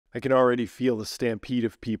I can already feel the stampede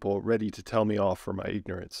of people ready to tell me off for my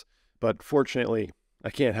ignorance. But fortunately, I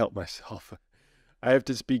can't help myself. I have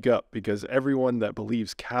to speak up because everyone that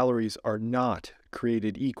believes calories are not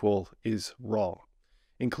created equal is wrong,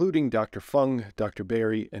 including Dr. Fung, Dr.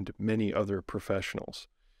 Berry, and many other professionals.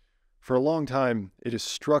 For a long time, it has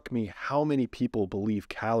struck me how many people believe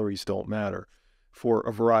calories don't matter for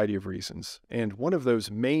a variety of reasons. And one of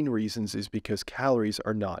those main reasons is because calories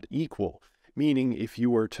are not equal, meaning if you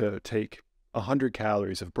were to take 100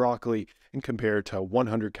 calories of broccoli and compare it to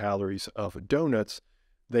 100 calories of donuts,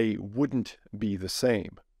 they wouldn't be the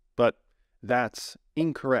same. But that's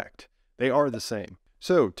incorrect. They are the same.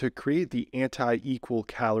 So to create the anti-equal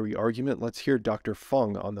calorie argument, let's hear Dr.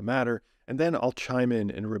 Fung on the matter, and then I'll chime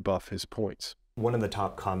in and rebuff his points. One of the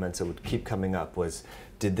top comments that would keep coming up was,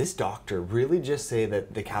 did this doctor really just say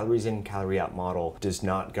that the calories in, calorie out model does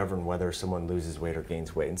not govern whether someone loses weight or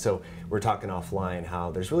gains weight? And so we're talking offline how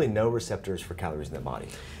there's really no receptors for calories in the body.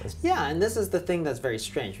 Yeah, and this is the thing that's very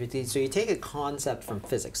strange. So you take a concept from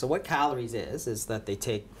physics. So what calories is that they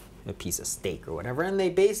take a piece of steak or whatever, and they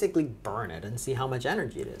basically burn it and see how much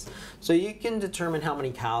energy it is. So you can determine how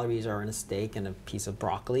many calories are in a steak and a piece of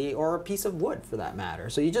broccoli or a piece of wood for that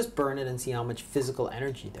matter. So you just burn it and see how much physical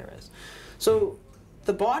energy there is. So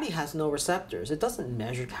the body has no receptors. It doesn't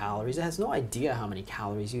measure calories. It has no idea how many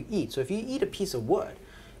calories you eat. So if you eat a piece of wood,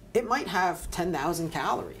 it might have 10,000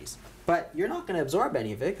 calories. But you're not going to absorb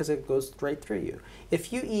any of it because it goes right through you.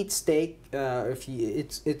 If you eat steak,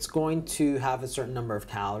 it's going to have a certain number of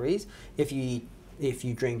calories. If you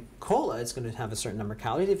drink cola, it's going to have a certain number of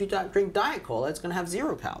calories. If you drink Diet Cola, it's going to have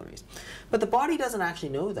 0 calories. But the body doesn't actually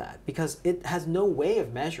know that because it has no way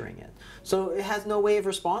of measuring it. So it has no way of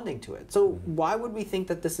responding to it. So why would we think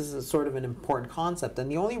that this is a sort of an important concept?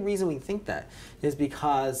 And the only reason we think that is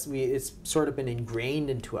because it's sort of been ingrained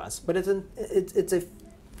into us. But it's a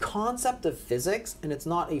concept of physics, and it's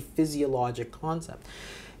not a physiologic concept.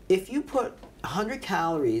 If you put 100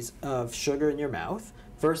 calories of sugar in your mouth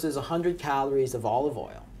versus 100 calories of olive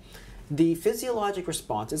oil, the physiologic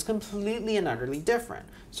response is completely and utterly different.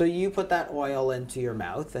 So you put that oil into your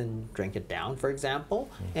mouth and drink it down, for example,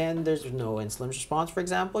 and there's no insulin response, for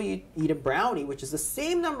example. You eat a brownie, which is the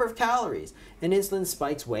same number of calories, and insulin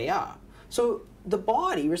spikes way up. So the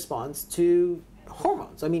body responds to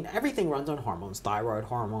hormones. I mean, everything runs on hormones, thyroid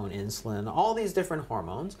hormone, insulin, all these different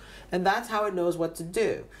hormones, and that's how it knows what to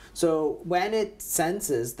do. So when it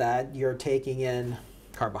senses that you're taking in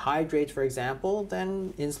carbohydrates, for example,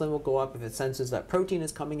 then insulin will go up. If it senses that protein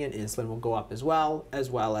is coming in, insulin will go up as well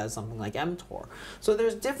as something like mTOR. So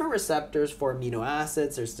there's different receptors for amino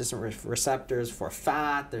acids, there's different receptors for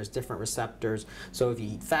fat, there's different receptors. So if you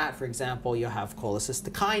eat fat, for example, you'll have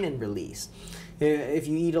cholecystokinin release. If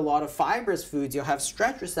you eat a lot of fibrous foods, you'll have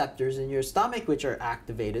stretch receptors in your stomach which are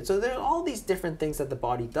activated. So there are all these different things that the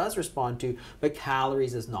body does respond to, but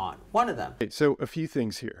calories is not one of them. So a few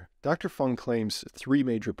things here. Dr. Fung claims 3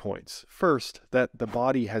 major points. First, that the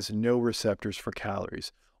body has no receptors for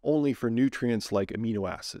calories, only for nutrients like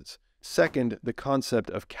amino acids. Second, the concept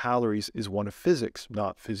of calories is one of physics,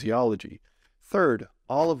 not physiology. Third,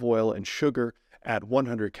 olive oil and sugar at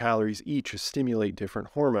 100 calories each stimulate different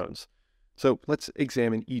hormones. So let's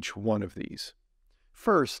examine each one of these.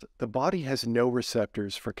 First, the body has no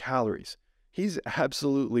receptors for calories. He's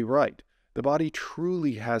absolutely right. The body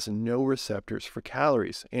truly has no receptors for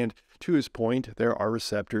calories, and to his point, there are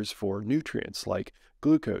receptors for nutrients like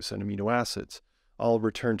glucose and amino acids. I'll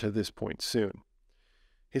return to this point soon.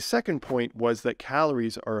 His second point was that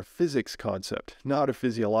calories are a physics concept, not a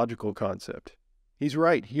physiological concept. He's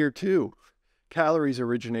right here too. Calories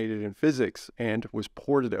originated in physics and was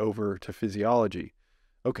ported over to physiology.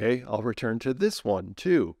 Okay, I'll return to this one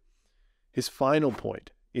too. His final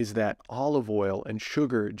point is that olive oil and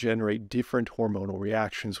sugar generate different hormonal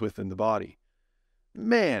reactions within the body.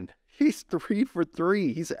 Man, he's 3 for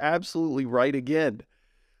 3. He's absolutely right again.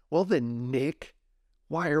 Well then, Nick,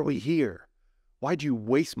 why are we here? Why'd you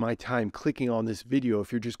waste my time clicking on this video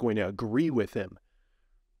if you're just going to agree with him?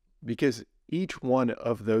 Because each one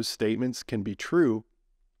of those statements can be true,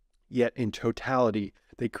 yet in totality,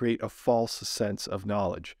 they create a false sense of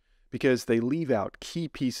knowledge because they leave out key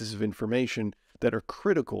pieces of information that are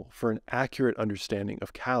critical for an accurate understanding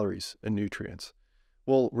of calories and nutrients.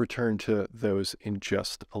 We'll return to those in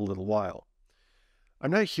just a little while.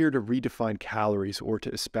 I'm not here to redefine calories or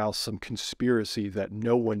to espouse some conspiracy that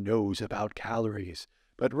no one knows about calories,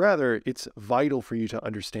 but rather it's vital for you to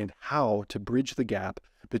understand how to bridge the gap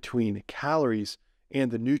between calories and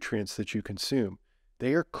the nutrients that you consume.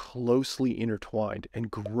 They are closely intertwined and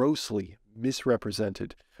grossly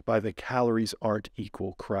misrepresented by the calories aren't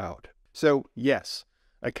equal crowd. So yes,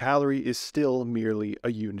 A calorie is still merely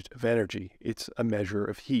a unit of energy. It's a measure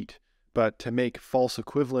of heat. But to make false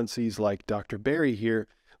equivalencies like Dr. Berry here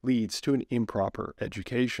leads to an improper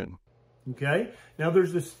education. Okay, now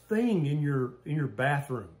there's this thing in your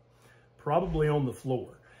bathroom, probably on the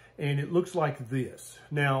floor, and it looks like this.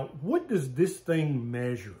 Now, what does this thing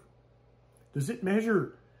measure? Does it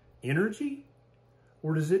measure energy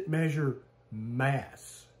or does it measure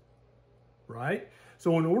mass? Right?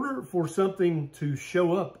 So in order for something to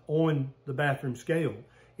show up on the bathroom scale,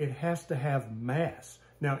 it has to have mass.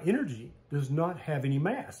 Now, energy does not have any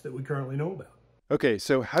mass that we currently know about. Okay,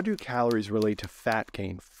 so how do calories relate to fat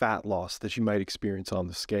gain, fat loss that you might experience on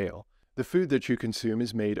the scale? The food that you consume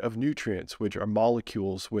is made of nutrients, which are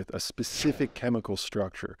molecules with a specific chemical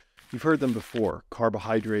structure. You've heard them before: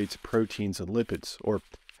 carbohydrates, proteins, and lipids, or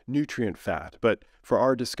nutrient fat. But for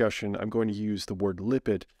our discussion, I'm going to use the word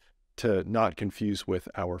lipid to not confuse with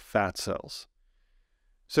our fat cells.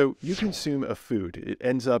 So you consume a food, it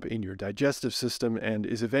ends up in your digestive system and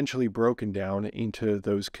is eventually broken down into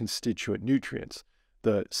those constituent nutrients: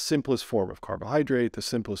 the simplest form of carbohydrate, the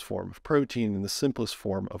simplest form of protein, and the simplest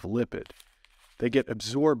form of lipid. They get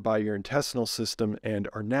absorbed by your intestinal system and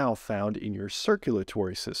are now found in your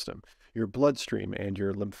circulatory system, your bloodstream, and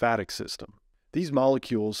your lymphatic system. These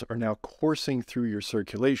molecules are now coursing through your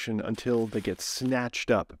circulation until they get snatched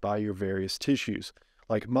up by your various tissues,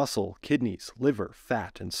 like muscle, kidneys, liver,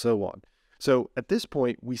 fat, and so on. So at this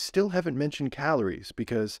point, we still haven't mentioned calories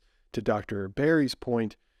because, to Dr. Berry's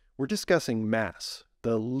point, we're discussing mass,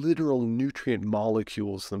 the literal nutrient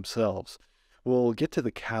molecules themselves. We'll get to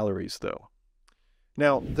the calories, though.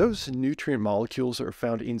 Now, those nutrient molecules are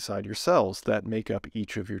found inside your cells that make up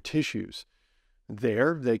each of your tissues.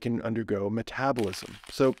 There, they can undergo metabolism.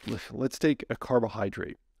 So let's take a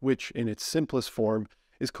carbohydrate, which in its simplest form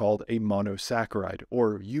is called a monosaccharide,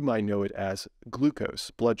 or you might know it as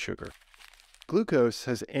glucose, blood sugar. Glucose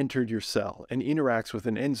has entered your cell and interacts with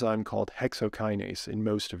an enzyme called hexokinase in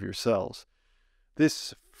most of your cells.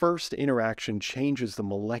 This first interaction changes the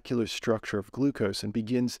molecular structure of glucose and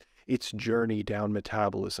begins its journey down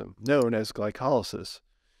metabolism, known as glycolysis.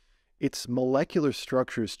 Its molecular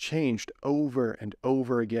structure is changed over and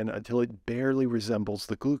over again until it barely resembles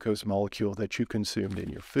the glucose molecule that you consumed in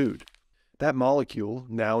your food. That molecule,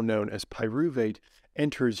 now known as pyruvate,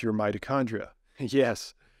 enters your mitochondria.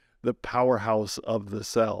 Yes, the powerhouse of the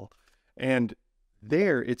cell. And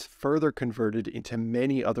there it's further converted into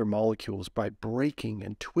many other molecules by breaking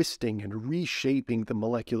and twisting and reshaping the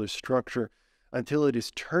molecular structure until it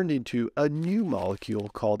is turned into a new molecule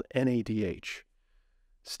called NADH.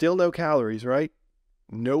 Still no calories, right?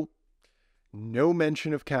 Nope. No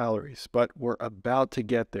mention of calories, but we're about to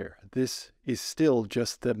get there. This is still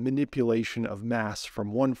just the manipulation of mass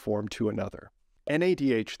from one form to another.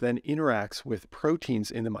 NADH then interacts with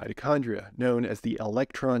proteins in the mitochondria, known as the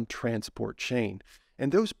electron transport chain.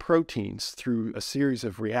 And those proteins, through a series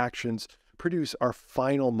of reactions, produce our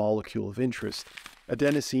final molecule of interest,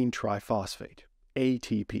 adenosine triphosphate,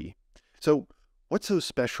 ATP. So what's so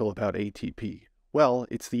special about ATP? Well,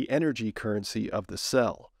 it's the energy currency of the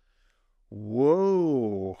cell.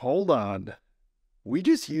 Whoa, hold on. We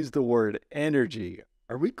just used the word energy.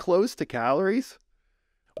 Are we close to calories?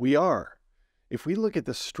 We are. If we look at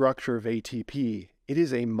the structure of ATP, it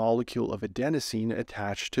is a molecule of adenosine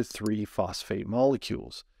attached to 3 phosphate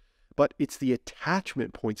molecules. But it's the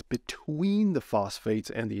attachment points between the phosphates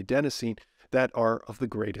and the adenosine that are of the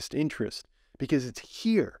greatest interest, because it's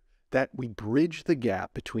here that we bridge the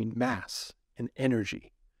gap between mass and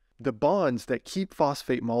energy. The bonds that keep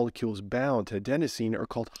phosphate molecules bound to adenosine are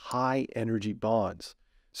called high-energy bonds.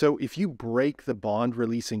 So if you break the bond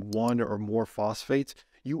releasing one or more phosphates,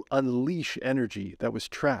 you unleash energy that was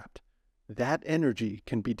trapped. That energy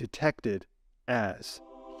can be detected as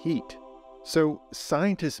heat. So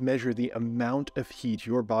scientists measure the amount of heat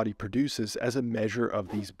your body produces as a measure of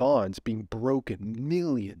these bonds being broken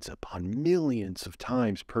millions upon millions of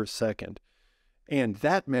times per second. And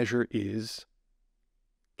that measure is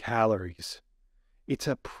calories. It's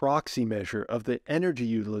a proxy measure of the energy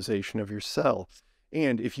utilization of your cell.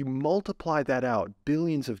 And if you multiply that out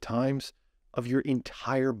billions of times, of your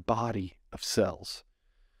entire body of cells.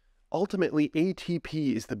 Ultimately,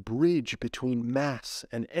 ATP is the bridge between mass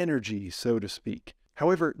and energy, so to speak.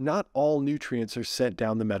 However, not all nutrients are sent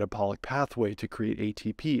down the metabolic pathway to create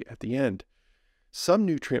ATP at the end. Some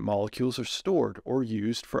nutrient molecules are stored or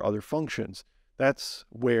used for other functions. That's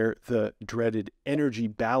where the dreaded energy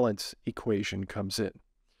balance equation comes in.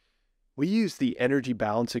 We use the energy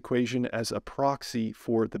balance equation as a proxy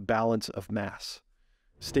for the balance of mass.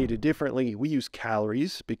 Stated differently, we use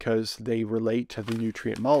calories because they relate to the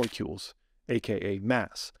nutrient molecules, aka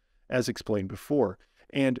mass, as explained before,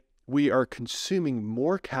 and we are consuming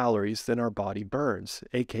more calories than our body burns,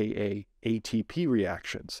 aka ATP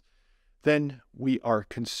reactions. Then we are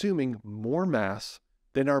consuming more mass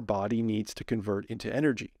than our body needs to convert into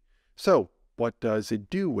energy. So, what does it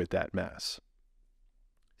do with that mass?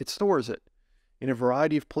 It stores it in a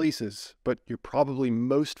variety of places, but you're probably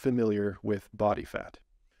most familiar with body fat.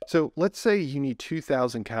 So let's say you need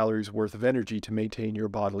 2,000 calories worth of energy to maintain your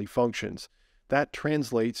bodily functions. That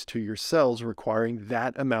translates to your cells requiring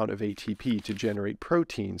that amount of ATP to generate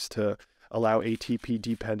proteins, to allow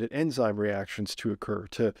ATP-dependent enzyme reactions to occur,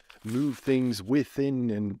 to move things within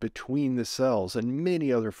and between the cells, and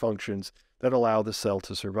many other functions that allow the cell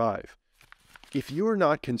to survive. If you are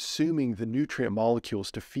not consuming the nutrient molecules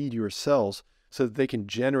to feed your cells so that they can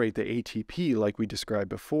generate the ATP like we described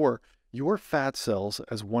before, your fat cells,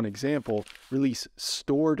 as one example, release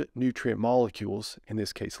stored nutrient molecules, in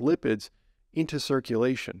this case lipids, into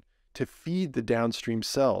circulation to feed the downstream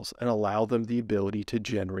cells and allow them the ability to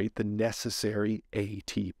generate the necessary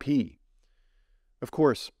ATP. Of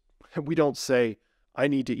course, we don't say, I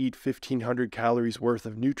need to eat 1,500 calories worth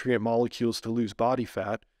of nutrient molecules to lose body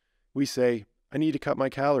fat. We say, I need to cut my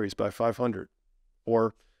calories by 500,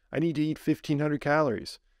 or I need to eat 1,500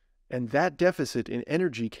 calories. And that deficit in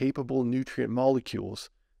energy-capable nutrient molecules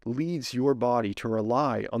leads your body to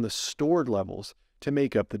rely on the stored levels to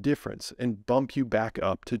make up the difference and bump you back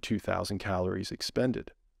up to 2,000 calories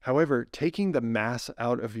expended. However, taking the mass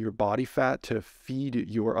out of your body fat to feed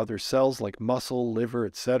your other cells like muscle, liver,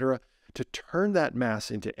 etc., to turn that mass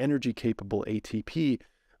into energy-capable ATP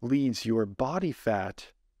leads your body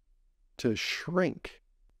fat to shrink.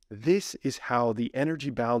 This is how the energy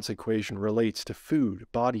balance equation relates to food,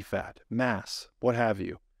 body fat, mass, what have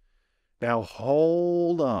you. Now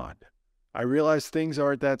hold on. I realize things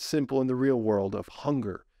aren't that simple in the real world of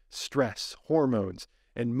hunger, stress, hormones,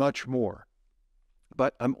 and much more.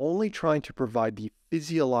 But I'm only trying to provide the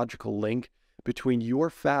physiological link between your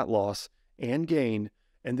fat loss and gain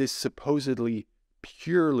and this supposedly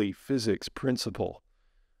purely physics principle.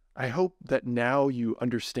 I hope that now you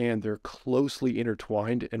understand they're closely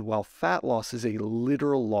intertwined, and while fat loss is a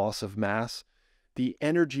literal loss of mass, the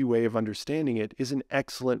energy way of understanding it is an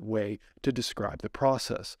excellent way to describe the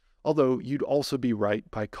process. Although you'd also be right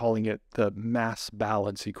by calling it the mass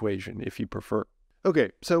balance equation if you prefer.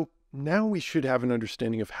 Okay, so now we should have an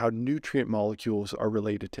understanding of how nutrient molecules are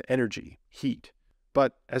related to energy, heat.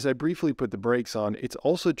 But as I briefly put the brakes on, it's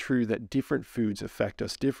also true that different foods affect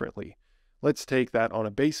us differently. Let's take that on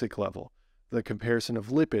a basic level. The comparison of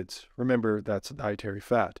lipids, remember that's dietary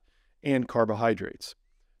fat, and carbohydrates.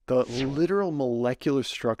 The literal molecular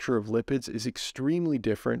structure of lipids is extremely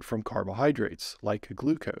different from carbohydrates, like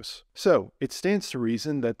glucose. So it stands to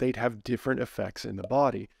reason that they'd have different effects in the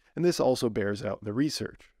body, and this also bears out in the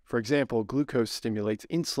research. For example, glucose stimulates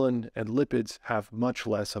insulin, and lipids have much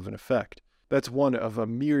less of an effect. That's one of a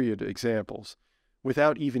myriad examples,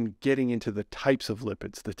 without even getting into the types of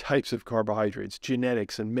lipids, the types of carbohydrates,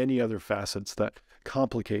 genetics, and many other facets that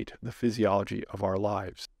complicate the physiology of our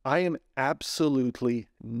lives. I am absolutely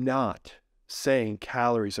not saying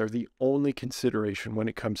calories are the only consideration when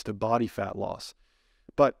it comes to body fat loss.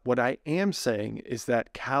 But what I am saying is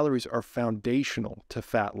that calories are foundational to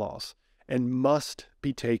fat loss and must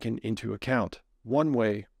be taken into account, one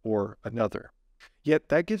way or another. Yet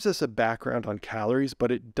that gives us a background on calories,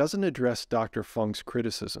 but it doesn't address Dr. Fung's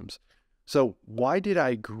criticisms. So why did I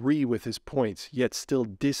agree with his points, yet still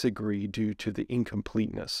disagree due to the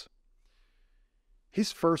incompleteness?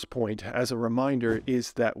 His first point, as a reminder,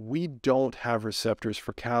 is that we don't have receptors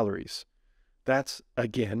for calories. That's,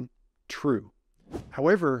 again, true.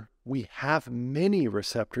 However, we have many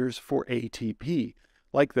receptors for ATP,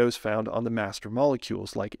 like those found on the master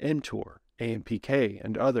molecules like mTOR, AMPK,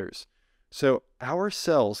 and others. So our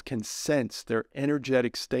cells can sense their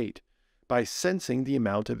energetic state by sensing the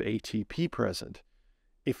amount of ATP present.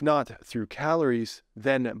 If not through calories,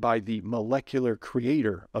 then by the molecular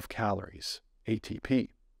creator of calories,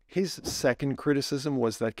 ATP. His second criticism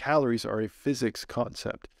was that calories are a physics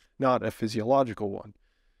concept, not a physiological one.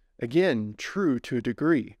 Again, true to a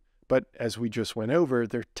degree, but as we just went over,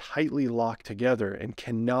 they're tightly locked together and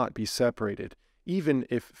cannot be separated, even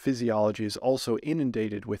if physiology is also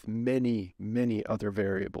inundated with many, many other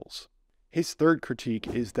variables. His third critique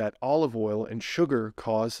is that olive oil and sugar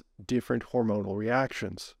cause different hormonal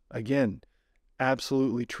reactions. Again,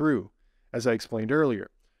 absolutely true. As I explained earlier,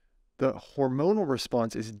 the hormonal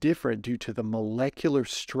response is different due to the molecular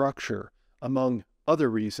structure, among other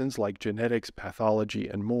reasons like genetics, pathology,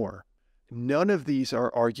 and more. None of these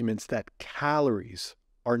are arguments that calories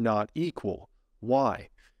are not equal. Why?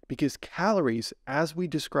 because calories, as we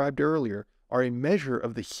described earlier, are a measure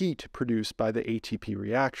of the heat produced by the ATP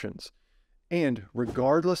reactions. And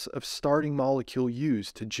regardless of starting molecule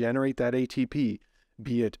used to generate that ATP,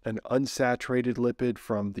 be it an unsaturated lipid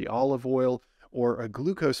from the olive oil or a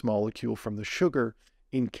glucose molecule from the sugar,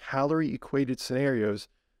 in calorie-equated scenarios,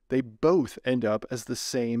 they both end up as the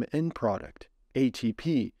same end product,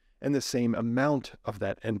 ATP, and the same amount of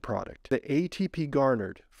that end product. The ATP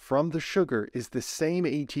garnered from the sugar is the same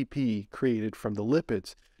ATP created from the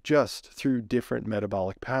lipids, just through different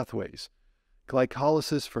metabolic pathways.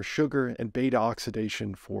 Glycolysis for sugar and beta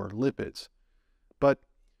oxidation for lipids. But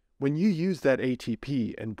when you use that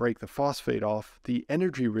ATP and break the phosphate off, the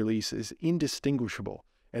energy release is indistinguishable,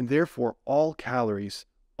 and therefore all calories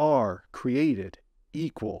are created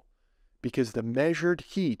equal because the measured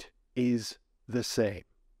heat is the same.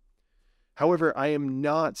 However, I am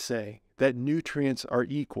not saying that nutrients are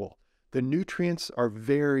equal. The nutrients are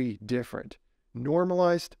very different.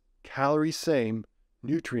 Normalized, calories same,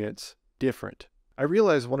 nutrients different. I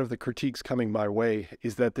realize one of the critiques coming my way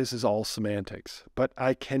is that this is all semantics, but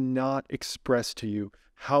I cannot express to you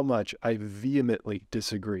how much I vehemently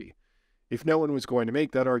disagree. If no one was going to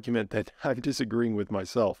make that argument, then I'm disagreeing with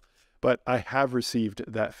myself. But I have received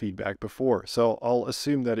that feedback before, so I'll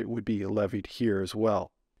assume that it would be levied here as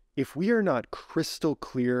well. If we are not crystal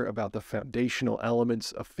clear about the foundational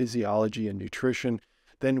elements of physiology and nutrition,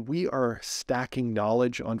 then we are stacking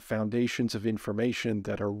knowledge on foundations of information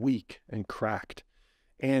that are weak and cracked,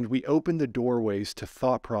 and we open the doorways to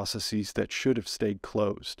thought processes that should have stayed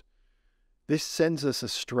closed. This sends us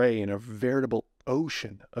astray in a veritable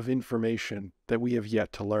ocean of information that we have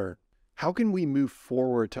yet to learn. How can we move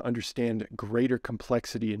forward to understand greater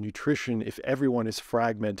complexity in nutrition if everyone is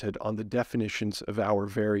fragmented on the definitions of our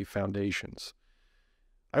very foundations?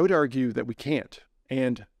 I would argue that we can't,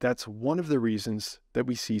 and that's one of the reasons that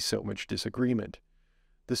we see so much disagreement.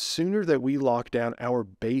 The sooner that we lock down our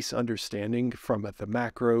base understanding from the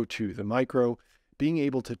macro to the micro, being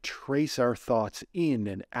able to trace our thoughts in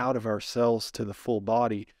and out of our cells to the full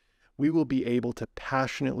body, we will be able to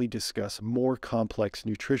passionately discuss more complex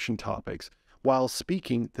nutrition topics while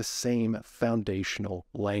speaking the same foundational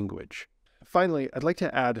language. Finally, I'd like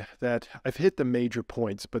to add that I've hit the major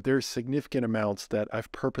points, but there's significant amounts that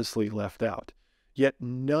I've purposely left out. Yet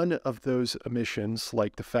none of those omissions,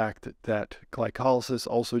 like the fact that glycolysis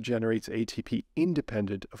also generates ATP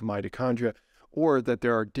independent of mitochondria, or that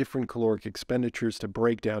there are different caloric expenditures to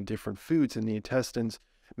break down different foods in the intestines,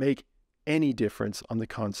 make any difference on the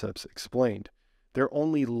concepts explained. They're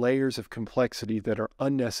only layers of complexity that are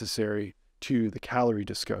unnecessary to the calorie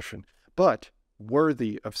discussion, but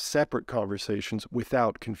worthy of separate conversations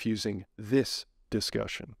without confusing this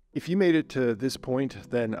discussion. If you made it to this point,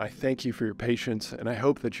 then I thank you for your patience, and I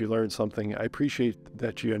hope that you learned something. I appreciate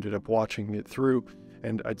that you ended up watching it through,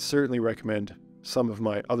 and I'd certainly recommend some of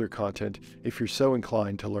my other content if you're so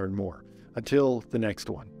inclined to learn more. Until the next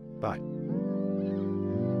one, bye.